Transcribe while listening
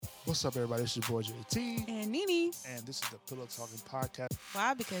What's up, everybody? It's your boy JT, And Nene. and this is the Pillow Talking Podcast.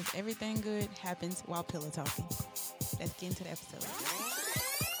 Why? Because everything good happens while pillow talking. Let's get into the episode.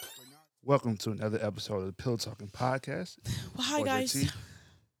 Welcome to another episode of the Pillow Talking Podcast. Well, hi, Boy guys. JT,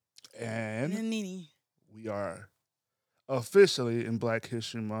 and And Nene. we are officially in Black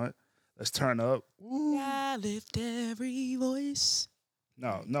History Month. Let's turn up. Woo. I lift every voice.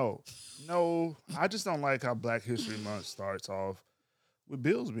 No. I just don't like how Black History Month starts off with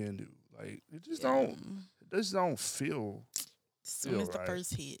bills being due. Like it just don't feel. As soon as the right.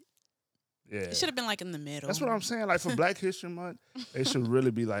 first hit. Yeah. It should have been like in the middle. That's what I'm saying. Like for Black History Month, they should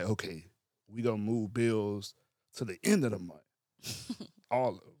really be like, okay, we gonna move bills to the end of the month,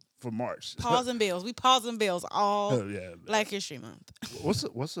 all for March. Pausing bills. We pausing bills all Yeah. Black History Month. What's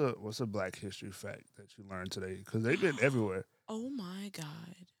a Black History fact that you learned today? Because they've been everywhere. Oh my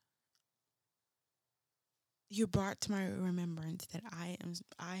God. You brought to my remembrance that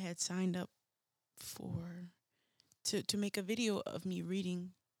I had signed up to make a video of me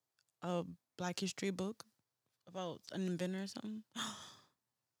reading a Black History book about an inventor or something.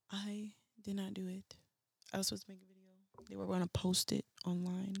 I did not do it. I was supposed to make a video. They were going to post it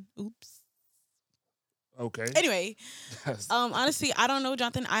online. Oops. Okay. Anyway, honestly, I don't know,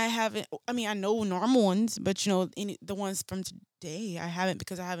 Jonathan. I know normal ones, but the ones from today, I haven't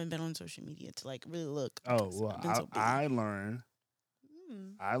because I haven't been on social media to like really look. Oh because well, I've been so busy.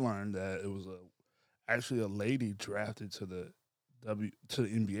 I learned that it was actually a lady drafted to the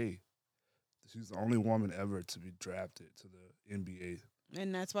NBA. She's the only woman ever to be drafted to the NBA.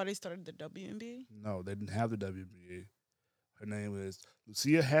 And that's why they started the WNBA? No, they didn't have the WNBA. Her name is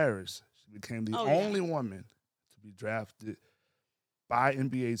Lucia Harris. She became the Oh, only woman to be drafted by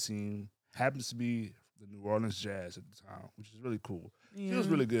NBA team. Happens to be the New Orleans Jazz at the time, which is really cool. Yeah. She was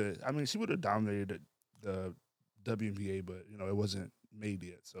really good. I mean, she would have dominated the WNBA, but it wasn't made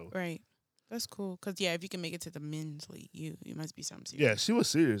yet. So Right. That's cool. Because, if you can make it to the men's league, you must be something yeah, serious. she was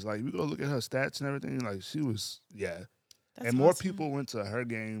serious. Like we go look at her stats and everything. Like she was, That's and more awesome. people went to her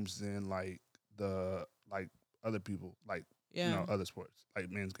games than other people, other sports, like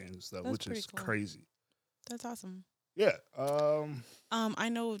men's games and stuff, That's which is pretty cool. crazy. That's awesome. Yeah. I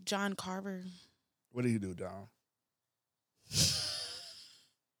know John Carver. What did he do, Don?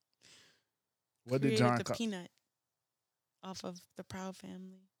 What did created John the Carver? peanut off of the Proud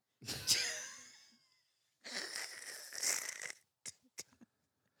Family.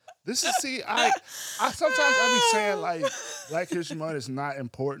 This is I sometimes I be saying like Black History Month is not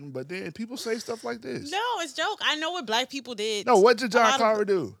important, but then people say stuff like this. No, it's a joke. I know what black people did. No, what did A lot John of- Carver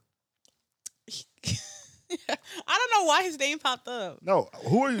do? I don't know why his name popped up. No,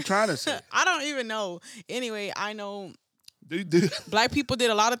 who are you trying to say? I don't even know. Anyway, I know Do black people did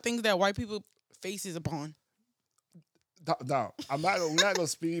a lot of things that white people faces upon. no, we're not gonna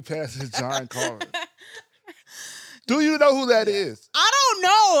speed past this John Carver. Do you know who that is? I don't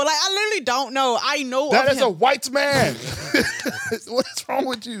know. Like, I literally don't know. I know That of is him. a white man. What's wrong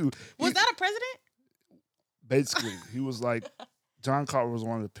with you? Was that a president? Basically, he was like John Carver was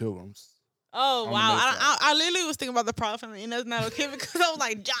one of the pilgrims. Oh, On the wow. Mayflower. I literally was thinking about the Proud Family, and that's not okay because I was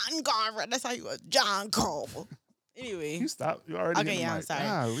like, John Carver. That's how you was. John Carver. Anyway. You stopped. You already Okay, hit the yeah, I'm mic. sorry.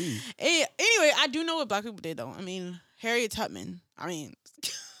 Golly. Anyway, I do know what black people did, though. I mean, Harriet Tubman. I mean.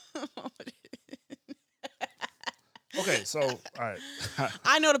 Okay, so all right.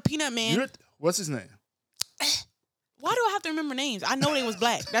 I know the Peanut Man. What's his name? Why do I have to remember names? I know they was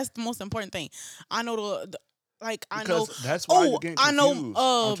black. That's the most important thing. I know I Because know. that's why you're Oh, getting I confused.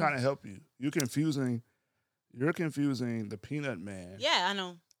 know. I'm trying to help you. You're confusing the Peanut Man Yeah, I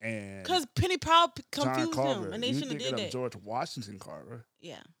know. and Because Penny Proud John confused Carver. him, and they You shouldn't have thinking did of that. George Washington Carver,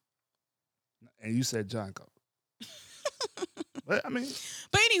 Yeah. and you said John Carver. But I mean,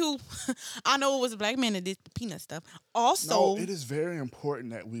 But anywho, I know it was a black man that did the peanut stuff. Also, no, it is very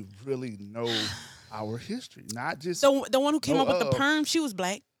important that we really know our history, not just the one who came know up with the of. perm, she was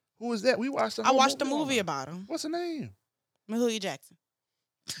black. Who was that? We watched the I whole watched the on movie her. about him. What's her name? Mahalia Jackson.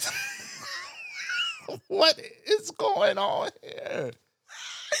 What is going on here?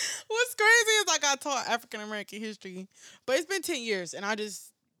 What's crazy is like I taught African American history, but it's been 10 years, and I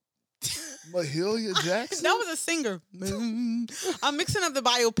just Mahalia Jackson? that was a singer. I'm mixing up the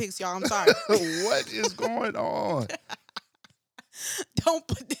biopics, y'all. I'm sorry. What is going on? Don't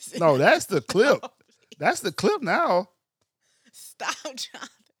put this in. No, that's the clip. That's the clip now. Stop, Jonathan.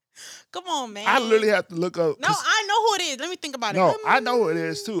 Come on, man. I literally have to look up. No, I know who it is. Let me think about it. No, I know who it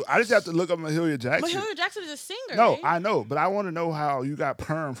is too. I just have to look up Mahalia Jackson. Mahalia Jackson is a singer. No, right? I know, but I want to know how you got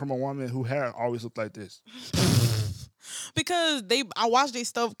perm from a woman who hair always looked like this. Because I watched their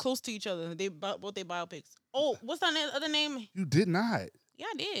stuff close to each other. Both their biopics. Oh, what's that other name? You did not. Yeah,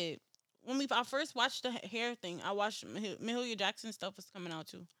 I did. When I first watched the hair thing, I watched Mahalia Jackson stuff was coming out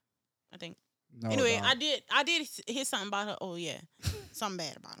too. I think. No, Anyway, dog. I did hear something about her. Oh yeah, something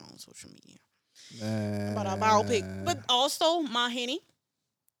bad about her on social media about a biopic. But Man. also, Ma Henny,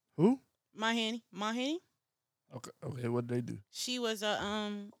 Who? Ma Henny. Okay. Okay. What did they do? She was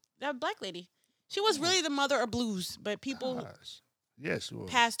a that black lady. She was really the mother of blues, but people Gosh. Yes, she was.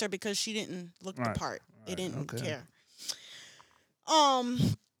 passed her because she didn't look the Right. part. They Right. didn't Okay. care. Um,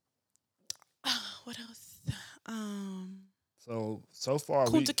 what else? So far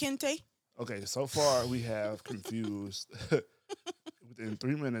we Kunta Kinte. okay. So far we have confused. Within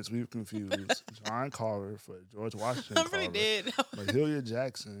 3 minutes, we've confused John Carver for George Washington I really Carver, did. Mahalia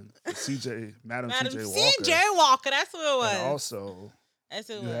Jackson for Madam Madam C.J. Walker, C.J. Walker. That's who it was. and also That's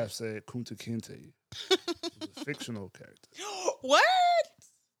who it you was. have said Kunta Kinte, who's a fictional character. What?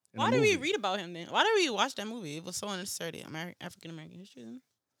 in Why a did we movie. read about him then? Why did we watch that movie? It was so unnecessary. African American history. Then.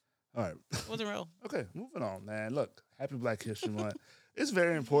 All right. It wasn't real. Okay, moving on, man. Look, happy Black History Month. It's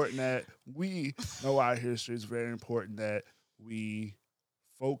very important that we know our history. It's very important that we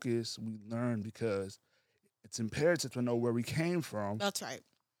focus, we learn, because it's imperative to know where we came from That's right.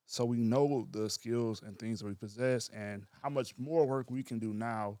 so we know the skills and things that we possess and how much more work we can do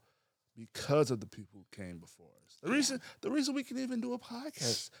now because of the people who came before us. The reason we can even do a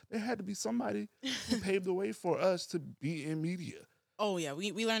podcast, there had to be somebody who paved the way for us to be in media. Oh yeah,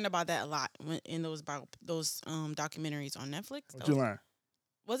 we learned about that a lot in those documentaries on Netflix. What you learn?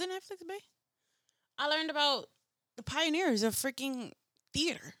 Was it Netflix, babe? I learned about the pioneers of freaking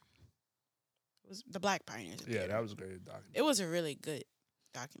theater. It was the black pioneers of Yeah, theater. that was a great document. It was a really good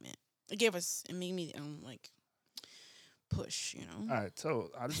document. It made me like push, you know. All right, so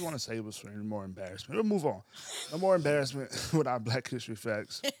I just want to save us from any more embarrassment. We'll move on. No more embarrassment with our Black History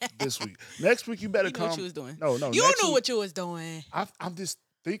facts this week. Next week, you better You come. knew what you was doing. No, You next knew week, what you was doing. I'm just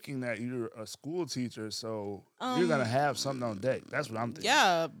thinking that you're a school teacher, so you're gonna have something on deck. That's what I'm thinking.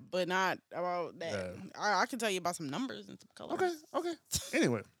 Yeah, but not about that. Yeah. I can tell you about some numbers and some colors. Okay.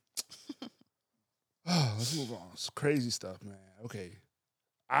 Anyway, let's move on. It's crazy stuff, man. Okay,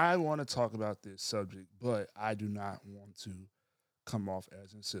 I want to talk about this subject, but I do not want to come off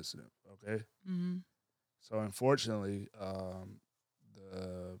as insensitive. Okay. Mm-hmm. So unfortunately,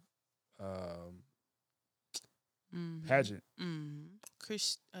 the Mm-hmm. pageant. Mm-hmm.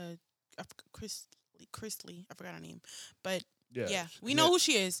 Chris Lee. I forgot her name, but Yeah, yeah, she we know who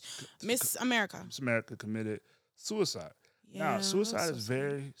she is. Miss America. Miss America committed suicide. Yeah, Now, suicide so is sad.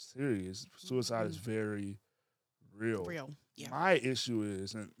 very serious. Suicide is very real. real. Yeah. My issue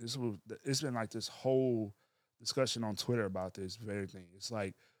is, and it's been like this whole discussion on Twitter about this very thing. It's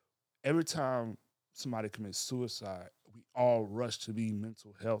like every time somebody commits suicide, we all rush to be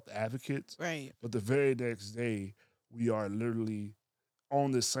mental health advocates. Right. But the very next day, we are literally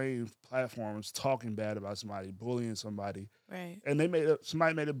on the same platforms talking bad about somebody, bullying somebody. Right. And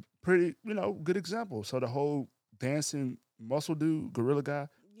somebody made a pretty, good example. So the whole dancing muscle dude, gorilla guy,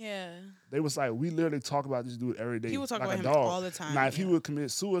 Yeah. they was like, we literally talk about this dude every day. People talk like about a him dog. all the time. Now, if he yeah. would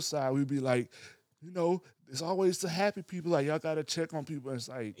commit suicide, we'd be like, there's always the happy people. Like, y'all got to check on people. It's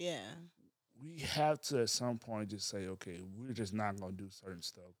like, Yeah. we have to at some point just say, okay, we're just not going to do certain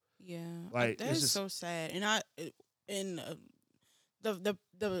stuff. Yeah. Like, that it's is just- so sad.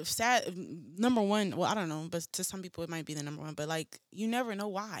 The sad number one. Well, I don't know, but to some people it might be the number one. But like, you never know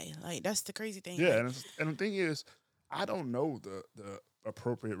why. Like, that's the crazy thing. Yeah, Like, and the thing is, I don't know the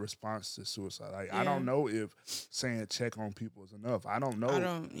appropriate response to suicide. Like, I Yeah. don't know if saying check on people is enough. I don't know. I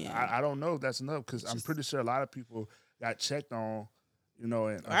don't. Yeah. I don't know if that's enough because It's I'm just- pretty sure a lot of people got checked on, and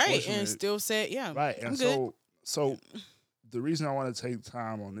right. unfortunately- And still said, yeah. right. I'm And good. so the reason I want to take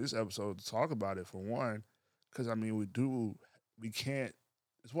time on this episode to talk about it, for one, because I mean we can't.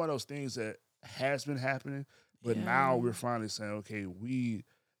 It's one of those things that has been happening, but now Yeah. we're finally saying, okay, we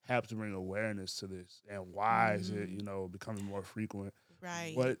have to bring awareness to this, and why is it becoming more frequent?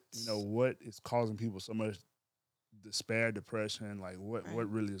 Right. What what is causing people so much despair, depression? Like what Right.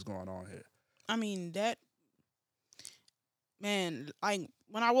 really is going on here? I mean, that man, like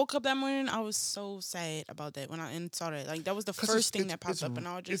when I woke up that morning, I was so sad about that when I saw that. Like that was the 'Cause first thing that popped up, and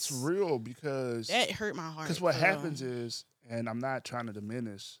I was just it's real because that hurt my heart. because what for real. happens is, and I'm not trying to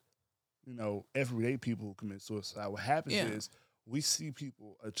diminish, everyday people who commit suicide. What happens Yeah. is we see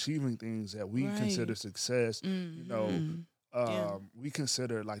people achieving things that we Right. consider success. Mhm. Yeah. We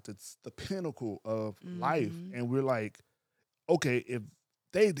consider like the pinnacle of life, Mhm. and we're like, okay, if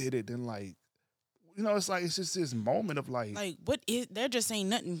they did it, then like, it's just this moment of like What is? They're just saying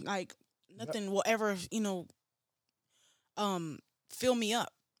nothing. Like nothing will ever, fill me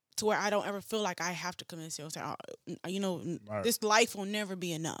up. to where I don't ever feel like I have to commit suicide. Right. This life will never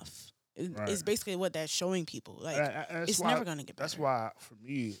be enough. Right. It's basically what that's showing people. Like, And it's never gonna get better. That's why, for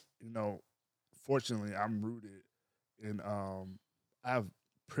me, fortunately, I'm rooted in. I have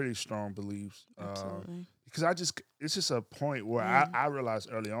pretty strong beliefs. Absolutely. Because it's just a point where I realized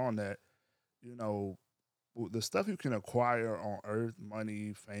early on that, the stuff you can acquire on earth,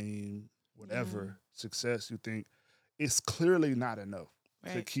 money, fame, whatever, success, you think it's clearly not enough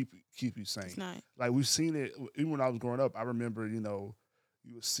to keep you sane. It's not. Like, we've seen it even when I was growing up. I remember, you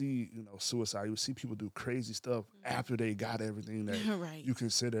would see, suicide. You would see people do crazy stuff after they got everything that Right. you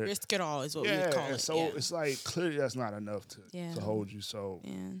consider. Risk it all is what we Yeah, call and it. so it's like clearly that's not enough to hold you. So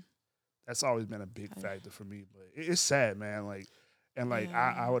Yeah. that's always been a big factor for me. But it's sad, man.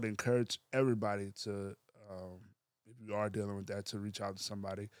 I would encourage everybody to, if you are dealing with that, to reach out to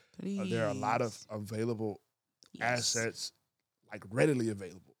somebody. There are a lot of available assets, like readily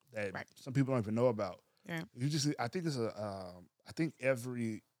available, that some people don't even know about. Yeah. I think I think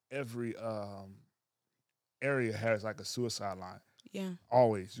every area has like a suicide line. Yeah.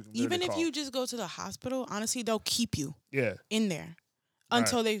 Always. You can Even if call. you just go to the hospital, honestly, they'll keep you in there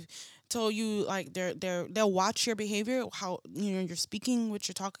until they tell you, like, they'll watch your behavior, how you're speaking, what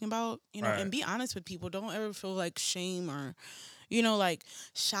you're talking about, and be honest with people. Don't ever feel like shame or like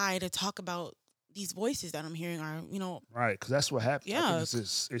shy to talk about these voices that I'm hearing are, right, because that's what happens. Yeah,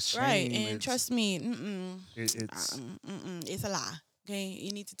 it's shame. Right, and trust me, it's a lie. Okay,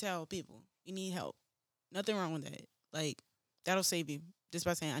 you need to tell people you need help. Nothing wrong with that. Like, that'll save you just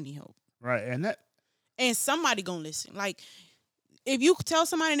by saying I need help. Right, and somebody gonna listen. Like, if you tell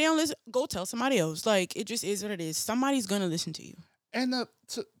somebody and they don't listen, go tell somebody else. Like, it just is what it is. Somebody's gonna listen to you. And I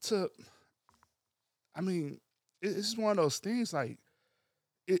mean, it's one of those things. Like,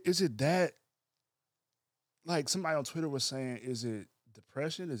 is it that? Like, somebody on Twitter was saying, is it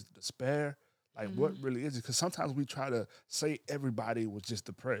depression? Is it despair? Like, what really is it? Because sometimes we try to say everybody was just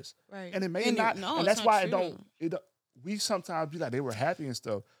depressed, right? And it may not. And that's why we sometimes be like, they were happy and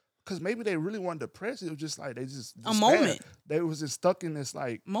stuff. Because maybe they really weren't depressed. It was just like they just a moment. They was just stuck in this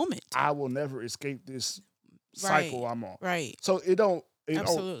like moment. I will never escape this cycle I'm on. Right. So it don't.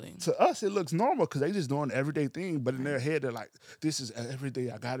 Absolutely. To us, it looks normal because they just doing the everyday thing. But in their head, they're like, "This is every day.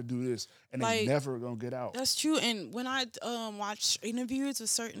 I got to do this," and they never gonna get out. That's true. And when I watch interviews with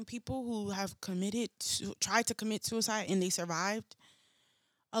certain people who have tried to commit suicide and they survived,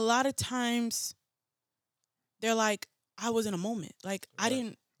 a lot of times they're like, "I was in a moment. Like, I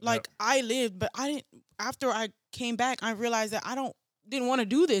didn't I lived, but I didn't." After I came back, I realized that I didn't want to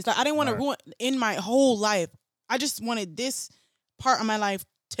do this. Like, I didn't want to ruin in my whole life. I just wanted this part of my life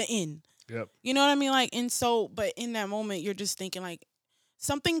to end. Yep. You know what I mean? Like, and so, but in that moment, you're just thinking like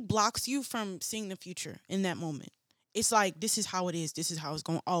something blocks you from seeing the future in that moment. It's like, this is how it is. This is how it's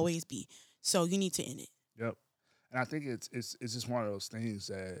going to always be. So you need to end it. Yep. And I think it's just one of those things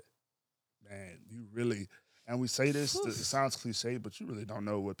that, man, you really, and we say this, it sounds cliche, but you really don't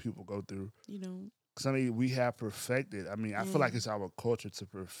know what people go through. Because, I mean, we have perfected. I mean, I feel like it's our culture to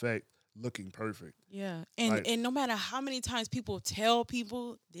perfect looking perfect. Yeah. And no matter how many times people tell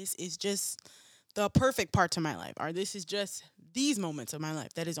people this is just the perfect part of my life, or this is just these moments of my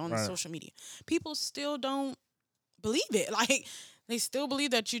life that is on the social media, people still don't believe it. Like, they still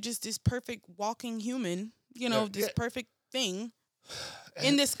believe that you're just this perfect walking human, this perfect thing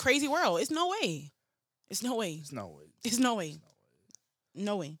in this crazy world. It's no way. It's no way. It's no way. It's no way.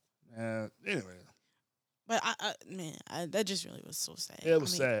 No way. Anyway. But that just really was so sad. It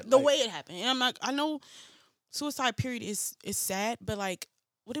was sad. The way it happened. And I'm like, I know suicide period is sad, but like,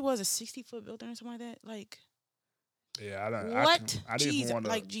 what it was, a 60-foot building or something like that? Like, yeah, I don't. What? I didn't even want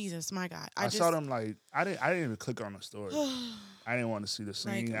to. Like, Jesus, my God. I saw them like I didn't even click on the story. I didn't want to see the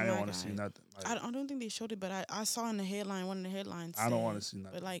scene. I didn't want to see nothing. Like, I don't think they showed it, but I saw in the headline, one of the headlines. I don't want to see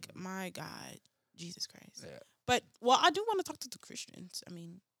nothing. But like, my God, Jesus Christ. Yeah. But I do want to talk to the Christians. I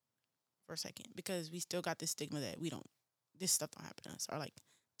mean, for a second, because we still got this stigma that this stuff don't happen to us, or like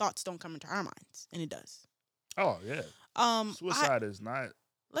thoughts don't come into our minds, and it does. Oh yeah. Suicide is not.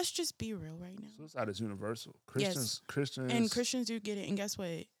 Let's just be real right now. Suicide is universal. Christians do get it, and guess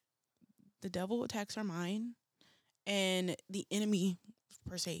what? The devil attacks our mind, and the enemy,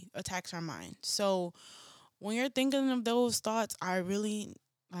 per se, attacks our mind. So when you're thinking of those thoughts, I really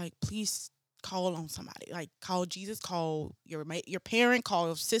please call on somebody. Like, call Jesus, call your parent, call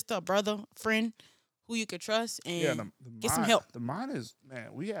your sister, brother, friend, who you could trust, and get some help. The mind is, man,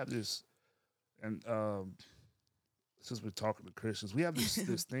 we have this, and since we're talking to Christians, we have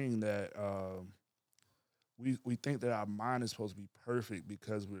this thing that we think that our mind is supposed to be perfect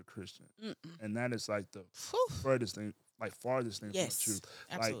because we're Christian. And that is like the furthest thing like farthest thing from the Yes, truth.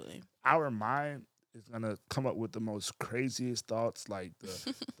 Like absolutely. our mind is gonna come up with the most craziest thoughts, like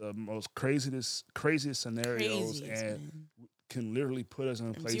the most craziest scenarios, Craziest, and man. can literally put us in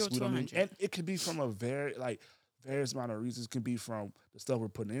a From place 0 we to don't even. 100. And it could be from a very like various amount of reasons. It can be from the stuff we're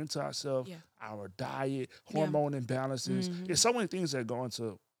putting into ourselves, Yeah. our diet, Yeah. hormone imbalances. Mhm. There's so many things that go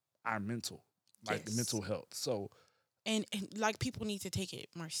into our mental, like Yes. mental health. So And like people need to take it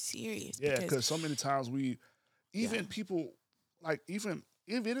more serious yeah, because because so many times we, even Yeah. people, like even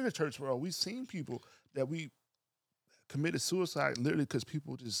in the church world, we've seen people that we committed suicide literally because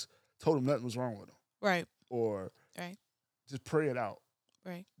people just told them nothing was wrong with them, right, or right, just pray it out,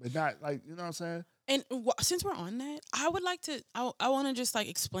 right. but not like you know what I'm saying. And since we're on that, I would like to. I want to just like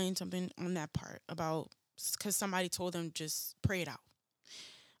explain something on that part about because somebody told them just pray it out.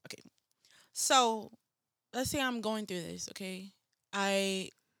 Okay, so let's say I'm going through this. Okay, I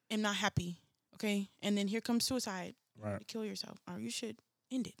am not happy. Okay, and then here comes suicide. Right. You kill yourself, or you should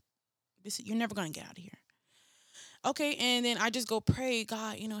end it. You're never gonna get out of here. Okay, and then I just go pray,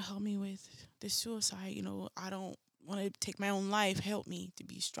 God, help me with this suicide. I don't want to take my own life. Help me to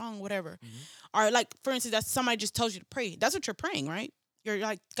be strong, whatever. Or like, for instance, that's somebody just tells you to pray. That's what you're praying, right? You're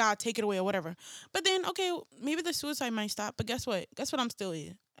like, God, take it away or whatever. But then, okay, maybe the suicide might stop. But guess what? Guess what I'm still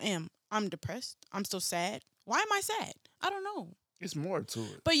am. I'm depressed. I'm still sad. Why am I sad? I don't know. It's more to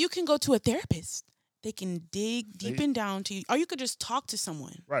it, But you can go to a therapist. They can dig deep Faith. and down to you. Or you could just talk to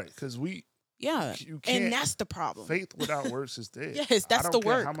someone. right? Because Yeah. you can't. And that's the problem. Faith without works is dead. Yes, that's I the don't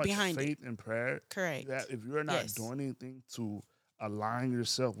care work how much behind it. faith and prayer Correct. you have, if you're not Yes. doing anything to align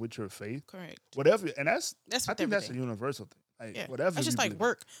yourself with your faith, Correct. whatever, and that's That's I with think that's a everything. universal thing. Like Yeah. whatever, That's just you like believe.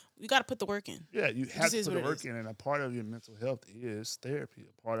 work. You got to put the work in. Yeah, you have just to is put what the it work is. in, and a part of your mental health is therapy.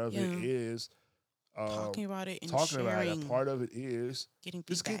 A part of Yeah. it is Talking about it and talking about it. sharing. A part of it is Getting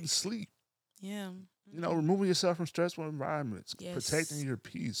just feedback. getting sleep. Yeah. Removing yourself from stressful environments, Yes. protecting your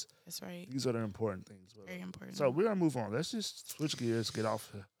peace. That's right. These are the important things. Very important. So we're gonna move on. Let's just switch gears, get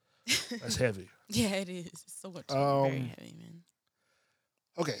off here. That's heavy. Yeah, it is. It's so much. Very Um, heavy, man.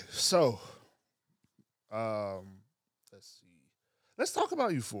 Okay, so let's see. Let's talk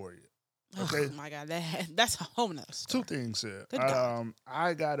about Euphoria. Okay. Oh my God, that's a whole nother story. Two things here. Good God.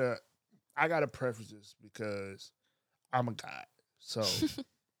 I gotta preface this because I'm a guy. So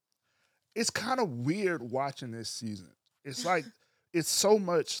it's kind of weird watching this season. It's like it's so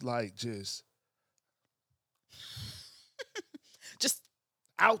much like just Just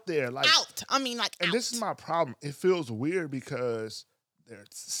out there, like out. I mean, like, And out. this is my problem. It feels weird because they're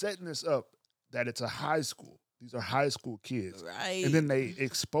setting this up that it's a high school. These are high school kids. Right. And then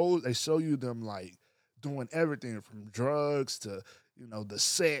they show you them like doing everything from drugs to, the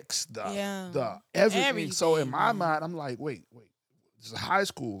sex, the everything. So in my Everything. mind, I'm like, wait, this is high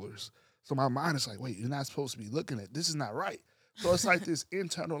schoolers. So my mind is like, wait, you're not supposed to be looking at this is not right. So it's like this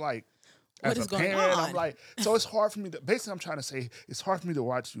internal like What as is a going parent, on? I'm like, so it's hard for me to basically I'm trying to say it's hard for me to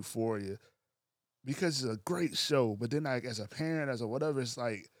watch Euphoria because it's a great show. But then like as a parent, as a whatever, it's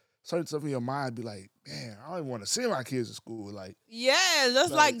like certain stuff in your mind be like, man, I don't even want to send my kids to school. Like, Yeah,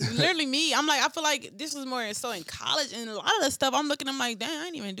 that's like Like- literally me. I'm like, I feel like this is more so in college and a lot of the stuff I'm looking, I'm like, damn, I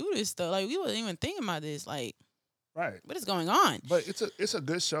didn't even do this stuff. Like, we wasn't even thinking about this. Like, right. what is going on? But it's a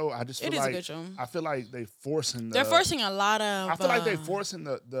good show. I just feel It is like a good show. I feel like they forcing They're forcing a lot of. I feel like they forcing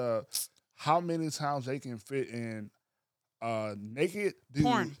the how many times they can fit in naked dude.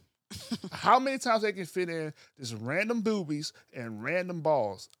 Porn. How many times they can fit in just random boobies and random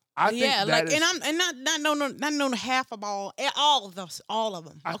balls. I think yeah, that like, is, and I'm not no half a ball, all of those, all of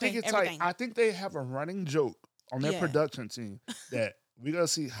them. I Okay, think it's everything. like I think they have a running joke on their Yeah. production team that we're gonna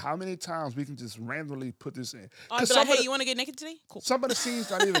see how many times we can just randomly put this in. I'll 'Cause be like, some of hey, the- you want to get naked today? Cool. Some of the scenes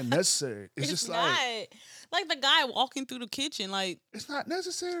not even necessary. It's just like the guy walking through the kitchen. Like, it's not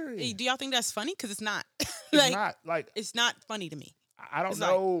necessary. hey, do y'all think that's funny? Because it's not. It's like, not like it's not funny to me. I don't it's like-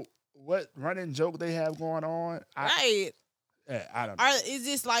 know what running joke they have going on. Right? I don't know. Is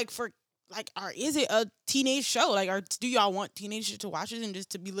this like for like, or is it a teenage show? Like, or do y'all want teenagers to watch this and just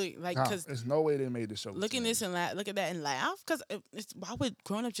to be like, No, because there's no way they made the show. look at this and look at that and laugh? Because why would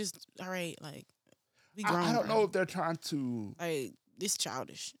grown up just all right? Like, we grown. I don't bro. know if they're trying to. Like, this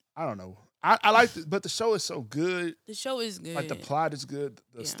childish. I don't know. I like it, but the show is so good. The show is good. Like the plot is good.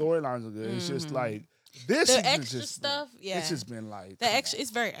 The Yeah. storylines are good. It's just Mhm. like this. The season extra just, stuff, yeah. It's just been like The come extra, on.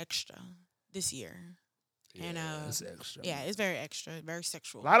 it's very extra this year. and, it's extra. Yeah, it's very extra, very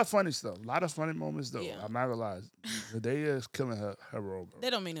sexual. A lot of funny stuff. A lot of funny moments though. Yeah. I'm not gonna lie. Zendaya is killing her role, bro. That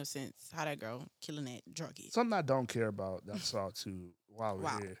don't make no sense. How that girl killing that druggie. Something I don't care about that I saw too while we're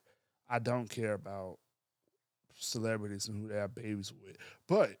Wow. here. I don't care about celebrities and who they have babies with.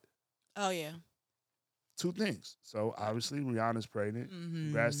 But Oh yeah, two things. So obviously Rihanna's pregnant.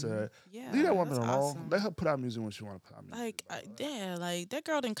 Congrats to her. Yeah, Leave that woman that's alone. awesome. Let her put out music when she want to put out music. Like, bro. yeah, like that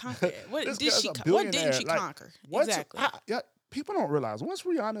girl didn't conquer it. What This did girl's she? a What didn't billionaire. she Like, conquer? Once, Exactly. yeah, people don't realize once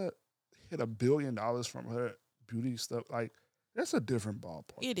Rihanna hit $1 billion from her beauty stuff, like that's a different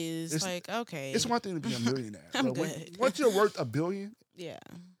ballpark. It is It's- like okay. It's one thing to be a millionaire. I'm but good. Once you're worth $1 billion, Yeah.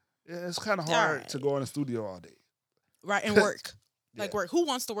 it's kind of hard Alright. to go in the studio all day. Right, and work. Like Yeah. work. Who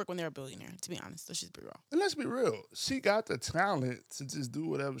wants to work when they're a billionaire? To be honest, let's just be real. And let's be real, she got the talent to just do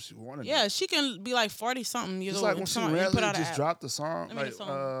whatever she wanted. Yeah, she can be like 40 something years It's old. like when and she somebody randomly put out just an dropped the song. Let me Like, the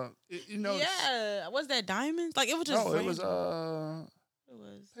song. you know, Yeah, was that Diamonds? Like it was just. no, it was random. It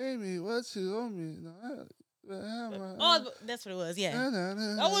was. pay me what you owe me. Oh, that's what it was. Yeah,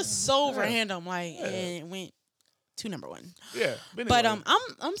 that was so random. Like, and it went to number one. Yeah, But anyway,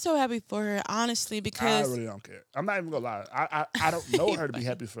 I'm so happy for her, honestly, I because really don't care. I'm not even gonna lie. I don't know her to be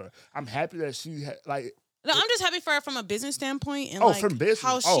happy for her. I'm happy that she like. no, I'm just happy for her from a business standpoint and Oh, like from business.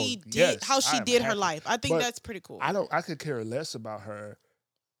 how Oh, she did yes, how she I am did her happy. life. I think But that's pretty cool. I could care less about her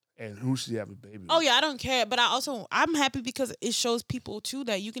and who she have a baby with. Oh yeah, I don't care, but I'm happy because it shows people too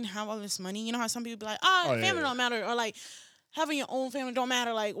that you can have all this money. You know how some people be like, Oh, family yeah. don't matter, or like having your own family don't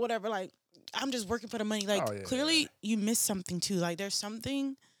matter, like whatever. Like I'm just working for the money. Like Oh, yeah, clearly you missed something too. Like there's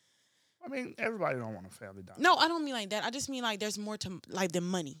something. I mean, everybody don't want a family dynamic. No, I don't mean like that. I just mean like there's more to like than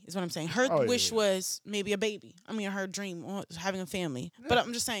money is what I'm saying. Her Oh, yeah, wish yeah. was maybe a baby. I mean her dream was having a family. But Yeah.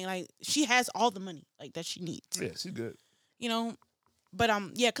 I'm just saying like she has all the money like that she needs. Yeah, she's good. You know. But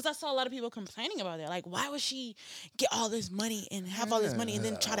yeah, because I saw a lot of people complaining about that. Like, why would she get all this money and have all this money and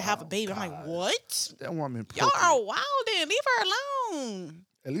then try to have a baby? I'm like, gosh. what? That woman. Y'all perfect. are wild. Then leave her alone.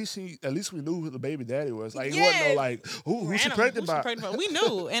 At least we knew who the baby daddy was. Like, it Yeah. wasn't no like, who's she Random. pregnant by? We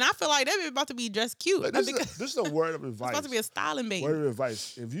knew, and I feel like they're about to be just cute. But I this, think is this is a word of it's advice. about to be a styling baby. Word of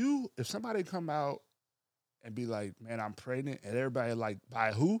advice. If somebody come out and be like, man, I'm pregnant, and everybody like,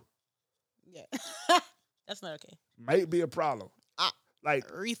 by who? Yeah, that's not okay. Might be a problem. Like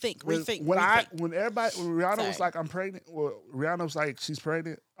Rethink. when Rihanna was Sorry. like, I'm pregnant, or Rihanna was like, she's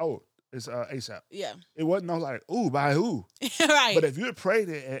pregnant. Oh, it's ASAP. Yeah, It wasn't no like, ooh, by who? right. But if you're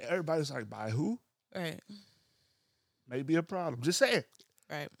pregnant and everybody's like, by who? right, Maybe a problem. Just saying.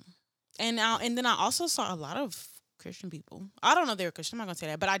 right. And then I also saw a lot of Christian people. I don't know if they were Christian. I'm not gonna say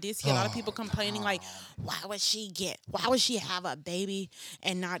that, but I did see a lot of people complaining like, why would she have a baby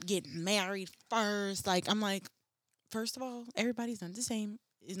and not get married first? Like I'm like, first of all, everybody's not the same.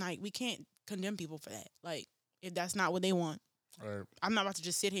 It's like we can't condemn people for that. Like if that's not what they want, Right. I'm not about to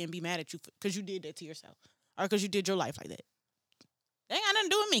just sit here and be mad at you because you did that to yourself or because you did your life like that. That ain't got nothing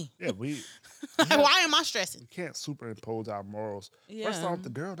to do with me. Yeah, we Like, why am I stressing? can't superimpose our morals. Yeah. First off, the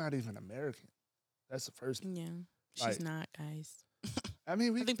girl not even American. That's the first thing. Yeah, she's Like- not, guys. I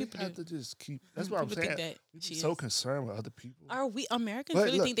mean, we think people have do. to just keep. That's what I'm People saying. think that We she be so is. concerned with other people. Are we Americans But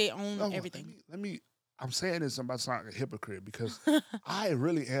really look, think they own No, everything? Let me. I'm saying this. I'm about to sound like a hypocrite because I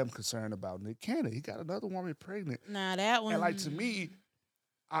really am concerned about Nick Cannon. He got another woman pregnant, Nah, that one. and like to me,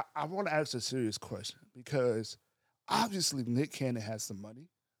 I want to ask a serious question because obviously Nick Cannon has the money,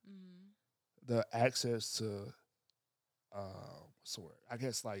 Mhm. the access to, what's the word? I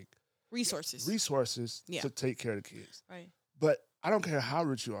guess like resources Yeah. to take care of the kids. Right. But I don't care how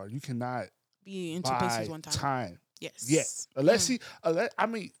rich you are, you cannot Be in two buy places one time. time. Yes. Yes, unless Mm. I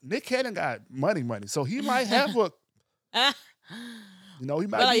mean, Nick Cannon got money, so he might have a, Ah. he might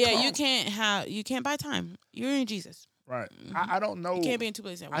But be yeah, calm. you can't buy time. You're in Jesus. Right. Mhm. I don't know. You can't be in two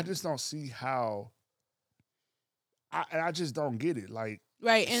places at I once. just don't see how. I just don't get it. Like,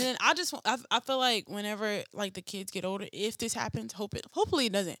 Right, and then I feel like whenever like the kids get older, if this happens, hopefully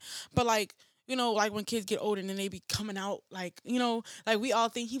it doesn't. But like you know, like when kids get older and then they be coming out like you know, like we all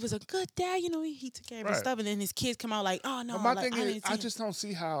think he was a good dad. You know, he took care of his Right. stuff, and then his kids come out like, oh no, but my like, thing is, didn't see I him. just don't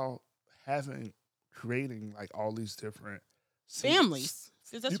see how creating like all these different families.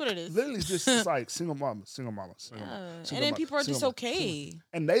 'Cause that's you what it is. Literally, just it's like single mama. Yeah. Single And then mama, people are just single mama, okay.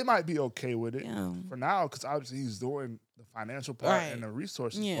 and they might be okay with it Yeah. for now because obviously he's doing the financial part Right. and the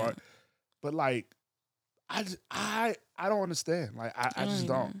resources Yeah. part. But like, I don't understand. Like, I just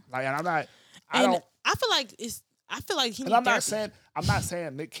don't don't. either. Like, and I'm not. I And don't. I feel like he And needs I'm not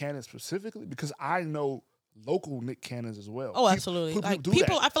saying Nick Cannon specifically because I know local Nick Cannons as well. Oh, absolutely. Like do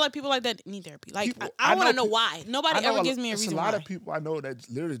people, that. I feel like people like that need therapy. Like People- I I want to know know peop- why. Nobody I know ever gives me a it's reason a lot why. of people I know that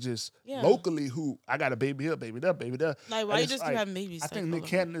literally just Yeah. locally who I got a baby here, baby there, baby there. Like And why you it's just like, keep having babies? I like, think all Nick over?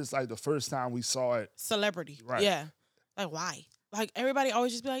 Cannon is like the first time we saw it. Celebrity. Right. Yeah. Like why? Like everybody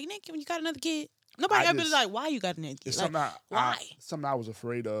always just be like, Nick, when you got another kid. Nobody I ever be just- like, why you got another kid? It's Like, why? something I was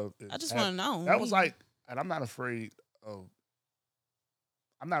afraid of. I just want to know. That was like, and I'm not afraid of.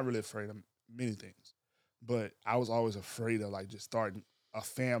 I'm not really afraid of many things, but I was always afraid of like just starting a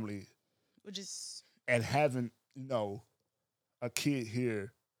family Which is and having a kid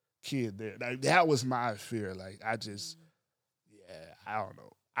here, kid there. Like that was my fear. Like I just, mm, yeah, I don't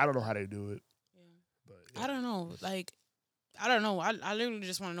know. I don't know how they do it, yeah. but I don't know. Like I don't know. I literally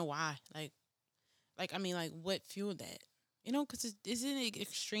just want to know why. Like I mean, like what fueled that? Because isn't it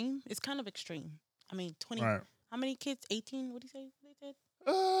extreme? It's kind of extreme. I mean, 20. right. How many kids? 18. What do you say? They said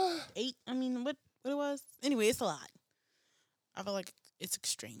Uh, 8. I mean, what it was? Anyway, it's a lot. I feel like it's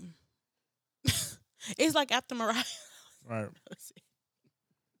extreme. It's like after Mariah. right,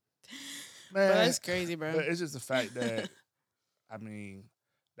 But man. that's crazy, bro. But it's just the fact that I mean,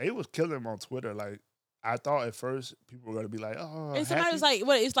 they was killing him on Twitter. Like I thought at first people were gonna be like, "Oh, And somebody happy." was like,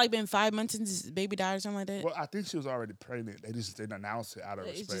 "What? It's like been 5 months since his baby died or something like that." Well, I think she was already pregnant. They just didn't announce it out of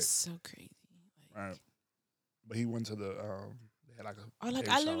But it's respect, just so crazy. right? But he went to the they had like a Or like,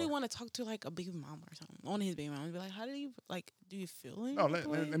 baby I literally shower. want to talk to like a baby mama or something, one of his baby mamas. Be like, how do you like? Do you feel any No, type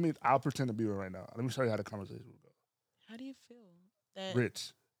of way? let me. I'll pretend to be one right now. Let me show you how the conversation will go. How do you feel that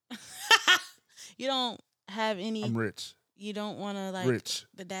Rich, you don't have any? I'm rich. You don't want to like Rich,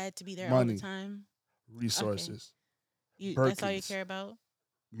 the dad to be there all money, the time. resources, That's all you Birkins, care about.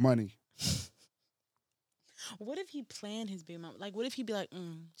 money. What if he planned his baby mama? Like, what if he be like,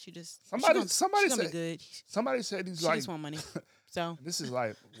 she just Somebody, she gonna be said. good. Somebody said he's She like. just want money. So This is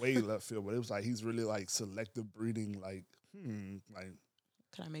like way left field, but it was like he's really like selective breeding. Like, like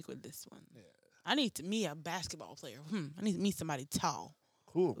can I make with this one? yeah, I need to me a basketball player. I need to meet somebody tall.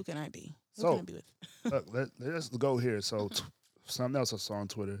 cool. Who can I be? Who So can I be with? look, let's go here. So something else I saw on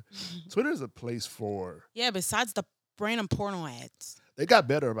Twitter. Twitter is a place for. Yeah, besides the random porno ads. They got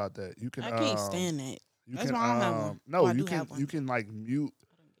better about that. You can I can't stand that. you That's can why I don't have one. no, I you do can have one. you can like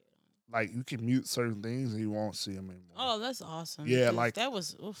you can mute certain things and you won't see them anymore. Oh, that's awesome. Yeah, because like that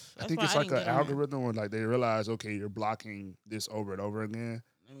was. Oof, I that's think why it's I like didn't an get on there. algorithm where like they realize okay you're blocking this over and over again.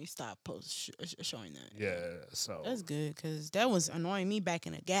 Let me stop showing that. Yeah, so That's good because that was annoying me back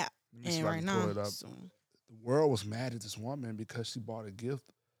in the gap. let me see And if I right can now, pull it up. so, The world was mad at this woman because she bought a gift.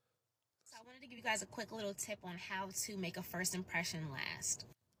 So I wanted to give you guys a quick little tip on how to make a first impression last.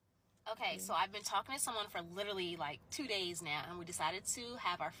 Okay, so I've been talking to someone for literally like 2 days now, and we decided to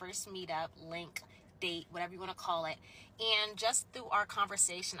have our first meetup, link, date, whatever you want to call it. And just through our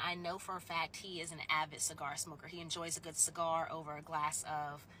conversation, I know for a fact he is an avid cigar smoker. He enjoys a good cigar over a glass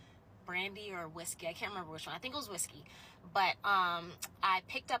of brandy or whiskey. I can't remember which one. I think it was whiskey. But I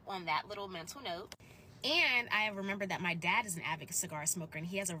picked up on that little mental note. And I remembered that my dad is an avid cigar smoker and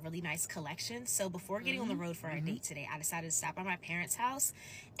he has a really nice collection. So before getting on the road for our date today, I decided to stop by my parents' house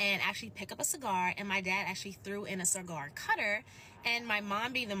and actually pick up a cigar. And my dad actually threw in a cigar cutter. And my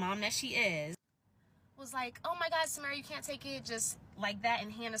mom, being the mom that she is, was like, oh my God, Samara, you can't take it just like that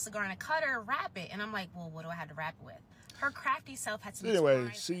and hand a cigar and a cutter, wrap it. And I'm like, well, what do I have to wrap it with? Her crafty self had to Anyway,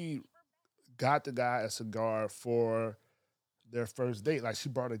 she got the guy a cigar for their first date. Like she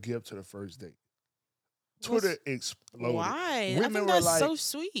brought a gift to the first date. Twitter exploded. why? I Women think were that's like, so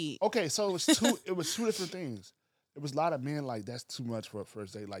sweet. okay, so it was two. It was two different things. It was a lot of men like that's too much for a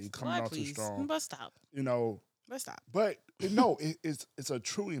first date. Like you coming Why, out too please? strong. But stop. But stop. But no, it's a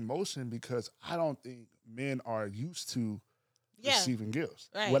true emotion because I don't think men are used to Yeah. receiving gifts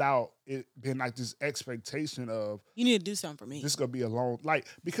Right. without it being like this expectation of You need to do something for me. this is gonna be a long like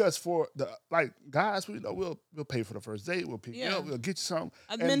because for the like guys we know we'll pay for the first date, we'll pick you Yeah. up, we'll get you something.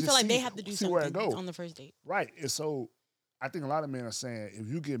 and Men just feel like they see- have to do see where it something go. on the first date. Right. And so I think a lot of men are saying if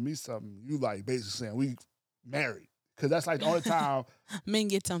you give me something, you like basically saying we married. Cause that's like the only time Men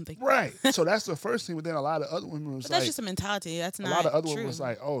get something. right. So that's the first thing, but then a lot of other women was But that's like just a mentality. That's a not lot of other true. women was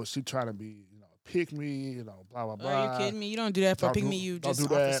like, oh, she trying to be, pick me, blah blah blah. Are you kidding me? You don't do that for pick me. You don't just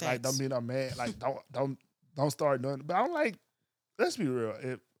do offer that. sex. Like don't be no man. Like don't start doing. But I'm like, let's be real.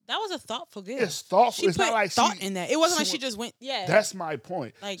 That was a thoughtful gift. It's thoughtful. She It's put not like thought she, in that. It wasn't like she she just went. Yeah. That's my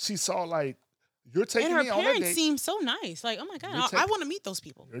point. Like- she saw like you're taking and her me on a parents date. seemed so nice. Like, oh my god, You're I want to meet those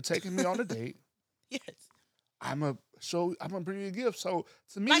people. You're taking me on a date. Yes. I'm gonna bring you a gift. So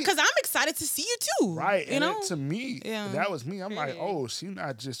to me, Like, cause I'm excited to see you too. right? You And know. to me, Yeah. that was me. I'm like, Period. oh, she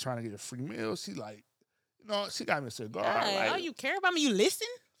not just trying to get a free meal. She like, she got me a cigar. Right. Like, Oh, you care about me? You listen.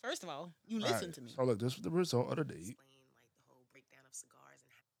 First of all, you right. listen to me. So look, this was the result of the date. Explain like the whole breakdown of cigars and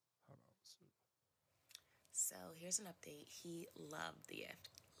Hold on. so here's an update. He loved the gift.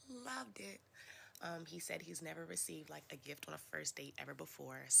 Loved it. He said he's never received like a gift on a first date ever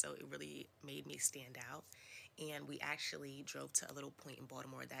before, so it really made me stand out. and we actually drove to a little point in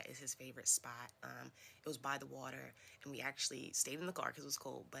Baltimore that is his favorite spot. It was by the water, and we actually stayed in the car because it was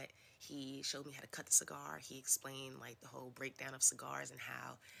cold, but he showed me how to cut the cigar. He explained like the whole breakdown of cigars and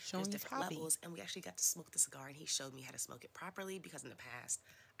how Showing there's his different hobby. levels, and we actually got to smoke the cigar, and he showed me how to smoke it properly because in the past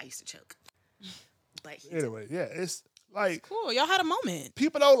I used to choke. But he did. Anyway, yeah, it's like Cool. Y'all had a moment.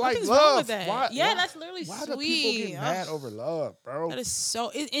 people don't like Nothing's wrong with love. that. Why? Yeah, why, that's literally why do people sweet. get mad Ugh. over love, bro? That is so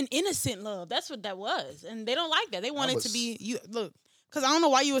an innocent love. That's what that was, and they don't like that. They want it to was- be you. Look, because I don't know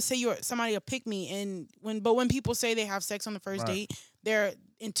why you would say you're somebody to pick me, and when people say they have sex on the first Right. date, they're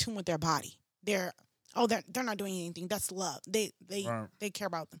in tune with their body. They're not doing anything. That's love. They Right. they care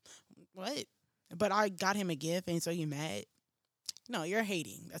about them. What? But I got him a gift, and so you mad? No, you're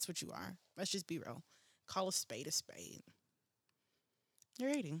hating. That's what you are. Let's just be real. Call a spade a spade. You're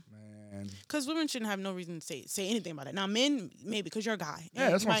hating. Man, Because women shouldn't have no reason to say anything about it. Now, men, maybe because you're a guy. yeah,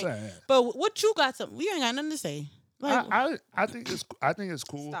 and that's you what I'm might- saying. But what you got something? We ain't got nothing to say. Like, I think it's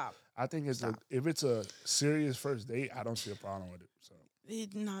cool. Stop. I think Stop. if it's a serious first date, I don't see a problem with it. So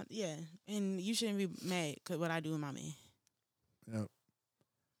It not, yeah. And you shouldn't be mad because what I do with my man. yeah,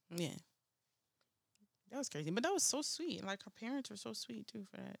 Yeah. That was crazy. But that was so sweet. Like, her parents were so sweet, too,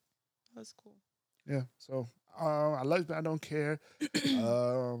 for that. That was cool. yeah. So I like that. I don't care.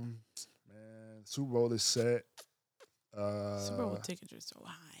 Man, Super Bowl is set. Super Bowl tickets are so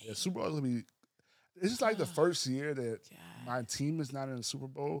high. Yeah, Super Bowl is gonna be. This is like the first year that God. my team is not in the Super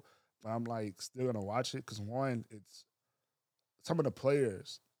Bowl, but I'm like still gonna watch it because one, it's some of the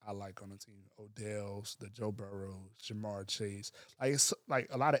players I like on the team, Odell's, the Joe Burrows, Jamar Chase. Like it's like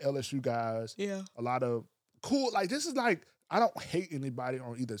a lot of LSU guys, Yeah. a lot of cool. Like this is like I don't hate anybody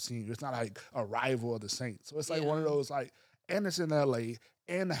on either team. It's not like a rival of the Saints. So it's like one of Yeah. those like, and it's in LA,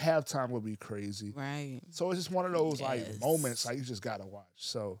 and the halftime will be crazy. Right. So it's just one of those like Yes. moments like you just gotta watch.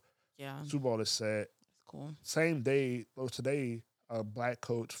 So Yeah. Super Bowl is set. That's cool. Same day, well, today, a black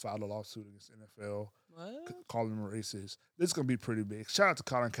coach filed a lawsuit against NFL, What? calling them racist. This is gonna be pretty big. Shout out to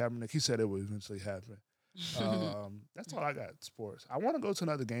Colin Kaepernick. He said it would eventually happen. That's all I got. Sports. I want to go to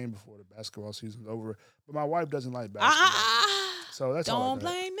another game before the basketball season's over, but my wife doesn't like basketball, so that's all I Don't got.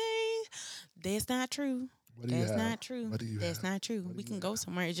 blame me. That's not true. What do you That's have? not true. What do you That's have? not true. What do We you can go have?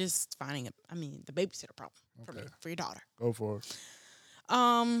 somewhere. It's just finding the babysitter problem Okay, for your daughter. go for it.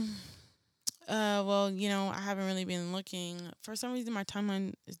 Well, I haven't really been looking. For some reason, my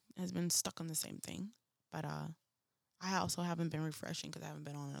timeline has been stuck on the same thing. But I also haven't been refreshing because I haven't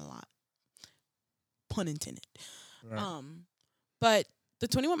been on it a lot. Pun intended. Right. But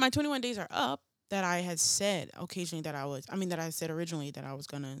my 21 days are up that I had said occasionally that I said originally that I was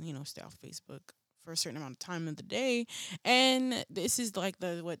gonna, stay off Facebook for a certain amount of time of the day. And this is like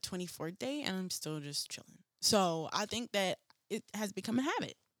the 24th day and I'm still just chilling. So I think that it has become a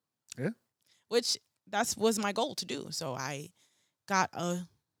habit. Yeah. Which was my goal to do. So I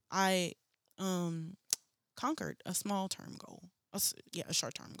conquered a small term goal. A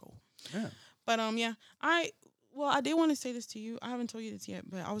short term goal. Yeah. But I did want to say this to you. I haven't told you this yet,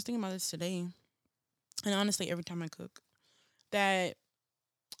 but I was thinking about this today. And honestly, every time I cook, that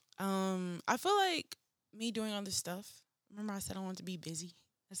I feel like me doing all this stuff. Remember I said I wanted to be busy.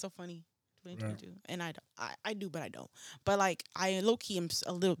 That's so funny. 2022. And I do, but I don't. But like I low key am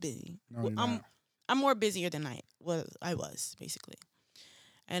a little busy. No, you're I'm not. I'm more busier than I was basically.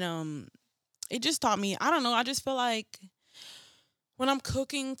 And it just taught me, I don't know, I just feel like when I'm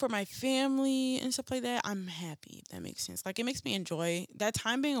cooking for my family and stuff like that, I'm happy, if that makes sense. Like it makes me enjoy that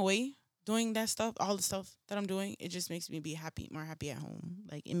time being away, doing that stuff, all the stuff that I'm doing. It just makes me be more happy at home.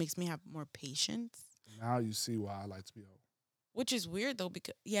 Like it makes me have more patience. Now you see why I like to be home. Which is weird though,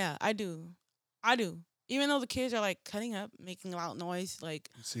 because yeah, I do. Even though the kids are like cutting up, making loud noise, like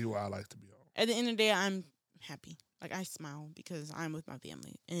You see why I like to be home. at the end of the day, I'm happy. Like I smile because I'm with my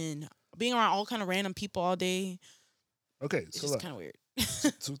family, and being around all kind of random people all day, Okay, it's so just look, kind of weird.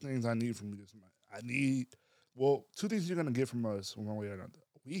 two things I need from you this month. Two things you're gonna get from us one way or another.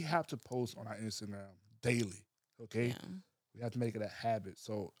 We have to post on our Instagram daily. Okay, Yeah. we have to make it a habit.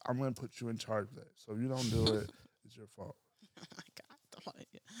 So I'm gonna put you in charge of that. So if you don't do it, it's your fault. Oh my God.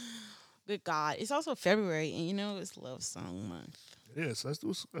 Good God. It's also February, and it's love song month. It is. Let's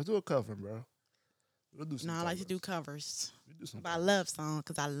do a cover, bro. We'll do some. No, I like to do covers. covers. We do some. About covers. love song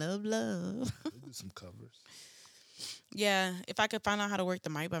because I love love. We do some covers. Yeah, if I could find out how to work the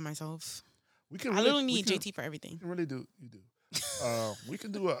mic by myself. We can. I Really, literally we need can- JT for everything. You can really do. You do. We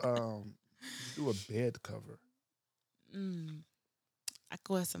can do a bed cover. I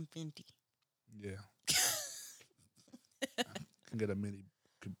could wear some Fenty. Yeah. Can get a mini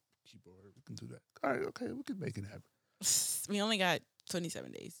keyboard. We can do that. All right. Okay. We can make it happen. We only got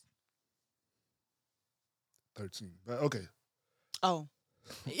 27 days. 13. But okay. Oh.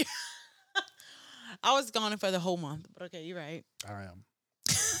 I was gone for the whole month, but okay, you're right. I am.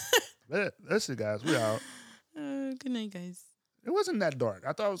 That's it, guys. We out. Good night, guys. It wasn't that dark.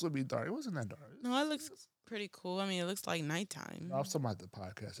 I thought it was going to be dark. It wasn't that dark. No, it looks pretty cool. I mean, it looks like nighttime. No, I was talking about the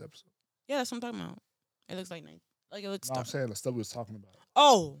podcast episode. Yeah, that's what I'm talking about. It looks like night. Like it looks No, I'm dark. saying the stuff we was talking about.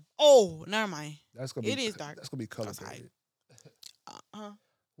 Oh, never mind. That's gonna be. It is dark. That's gonna be color Outside. coded.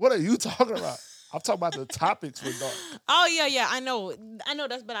 What are you talking about? I'm talking about the topics were dark. Oh yeah. I know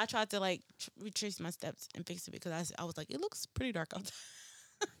that's. But I tried to like retrace my steps and fix it because I was like, it looks pretty dark outside.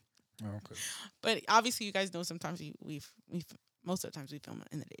 Oh, okay. But obviously, you guys know sometimes we most of the times we film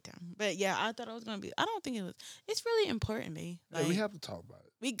in the daytime. But yeah, I thought it was gonna be. I don't think it was. It's really important, babe. Like, Yeah, we have to talk about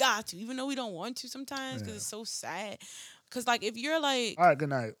it. We got to, even though we don't want to sometimes because it's so sad. Because like if you're like, all right, good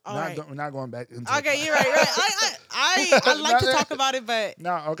night. We're not going back into. Okay, you're right. I like to talk about it, but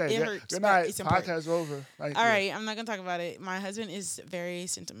no, okay. It hurts, good but night. it's important. Podcast over. Thank all you. right, I'm not gonna talk about it. My husband is very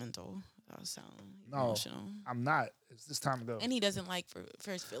sentimental, so emotional. I'm not. It's this time to go. And he doesn't like for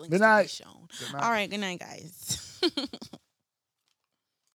his feelings Good to be night. shown. Good night. All right, good night, guys.